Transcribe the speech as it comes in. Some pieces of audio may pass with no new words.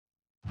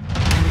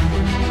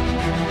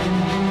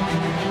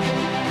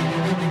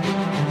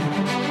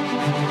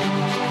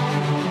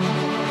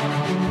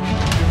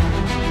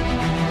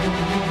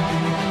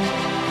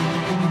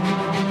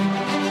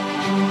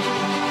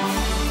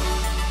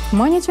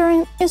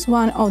Monitoring is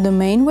one of the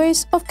main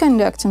ways of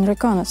conducting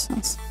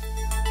reconnaissance.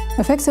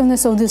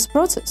 Effectiveness of this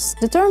process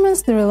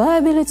determines the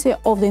reliability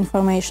of the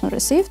information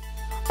received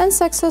and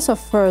success of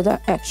further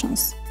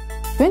actions.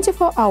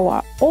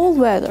 24-hour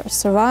all-weather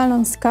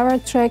surveillance, cover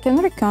tracking,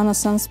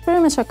 reconnaissance,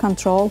 perimeter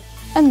control,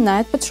 and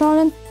night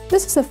patrolling –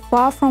 this is a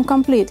far from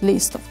complete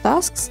list of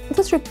tasks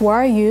that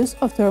require use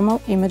of thermal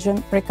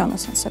imaging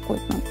reconnaissance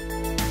equipment.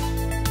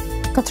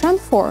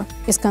 KATRAN-4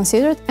 is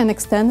considered an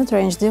extended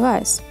range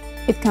device.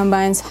 It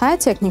combines high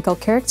technical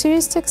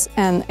characteristics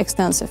and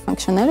extensive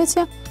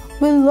functionality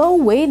with low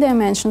weight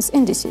dimensions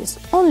indices,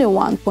 only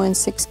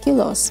 1.6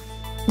 kilos.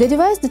 The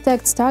device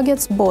detects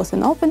targets both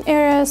in open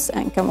areas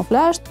and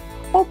camouflaged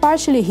or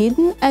partially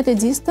hidden at a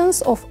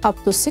distance of up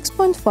to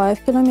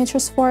 6.5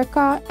 kilometers for a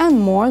car and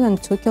more than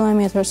 2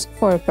 kilometers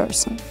for a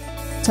person.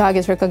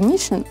 Target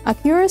recognition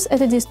occurs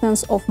at a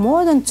distance of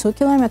more than 2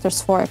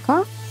 kilometers for a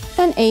car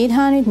and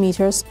 800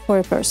 meters for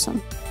a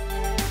person.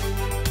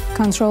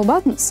 Control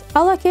buttons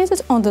are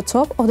located on the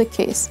top of the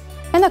case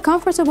and are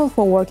comfortable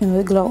for working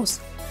with gloves.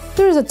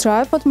 There is a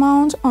tripod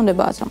mount on the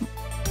bottom,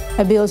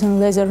 a built-in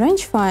laser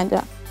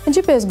rangefinder, a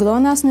GPS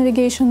GLONASS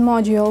navigation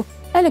module,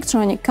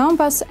 electronic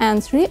compass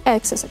and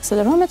 3-axis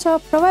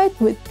accelerometer provide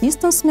with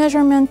distance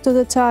measurement to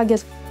the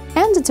target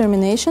and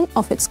determination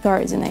of its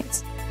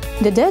coordinates.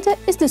 The data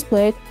is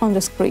displayed on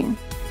the screen.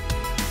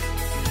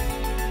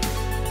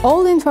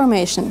 All the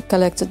information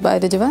collected by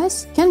the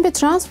device can be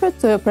transferred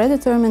to a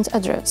predetermined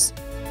address.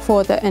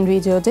 Photo and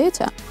video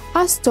data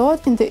are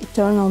stored in the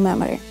internal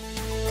memory.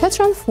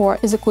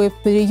 KATRAN-4 is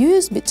equipped with a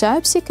USB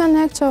Type-C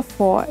connector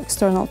for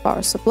external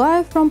power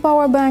supply from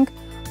power bank,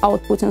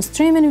 outputting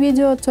streaming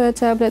video to a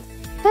tablet,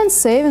 and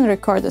saving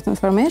recorded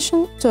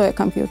information to a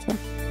computer.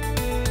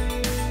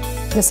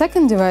 The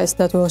second device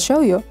that we'll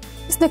show you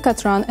is the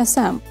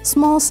KATRAN-SM,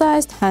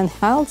 small-sized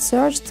handheld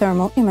search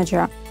thermal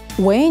imager,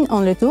 weighing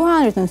only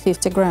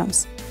 250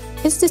 grams.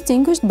 It's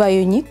distinguished by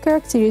unique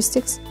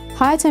characteristics,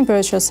 high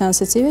temperature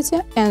sensitivity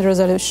and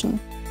resolution.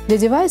 The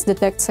device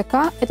detects a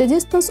car at a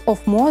distance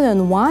of more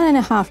than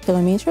 1.5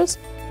 kilometers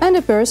and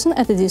a person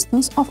at a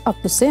distance of up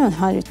to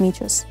 700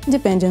 meters,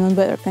 depending on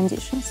weather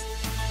conditions.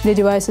 The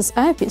device's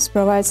eyepiece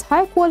provides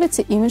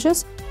high-quality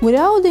images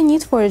without the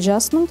need for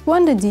adjustment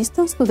when the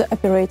distance to the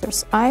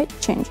operator's eye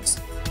changes.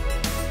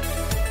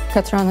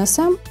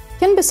 KATRAN-SM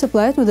can be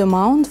supplied with a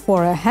mount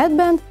for a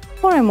headband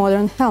or a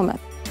modern helmet.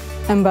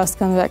 Embossed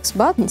convex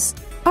buttons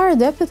are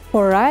adapted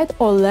for right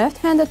or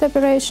left-handed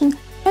operation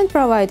and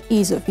provide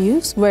ease of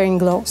use wearing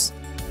gloves.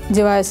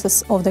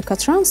 Devices of the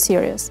KATRAN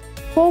series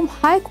form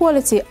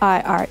high-quality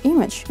IR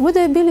image with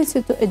the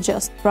ability to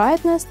adjust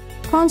brightness,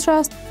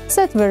 contrast,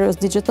 set various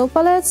digital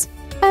palettes,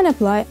 and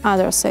apply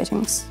other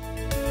settings.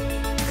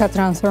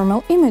 KATRAN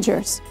thermal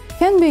imagers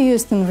can be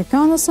used in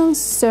reconnaissance,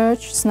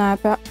 search,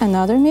 sniper, and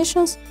other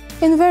missions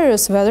in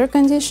various weather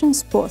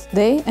conditions both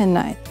day and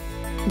night.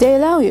 They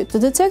allow you to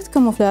detect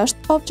camouflaged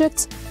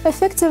objects,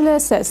 effectively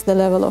assess the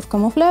level of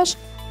camouflage,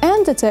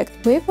 and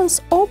detect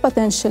weapons or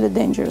potentially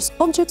dangerous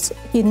objects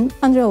hidden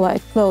under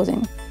light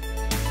clothing.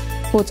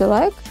 Put a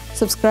like,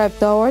 subscribe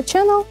to our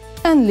channel,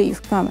 and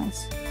leave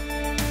comments.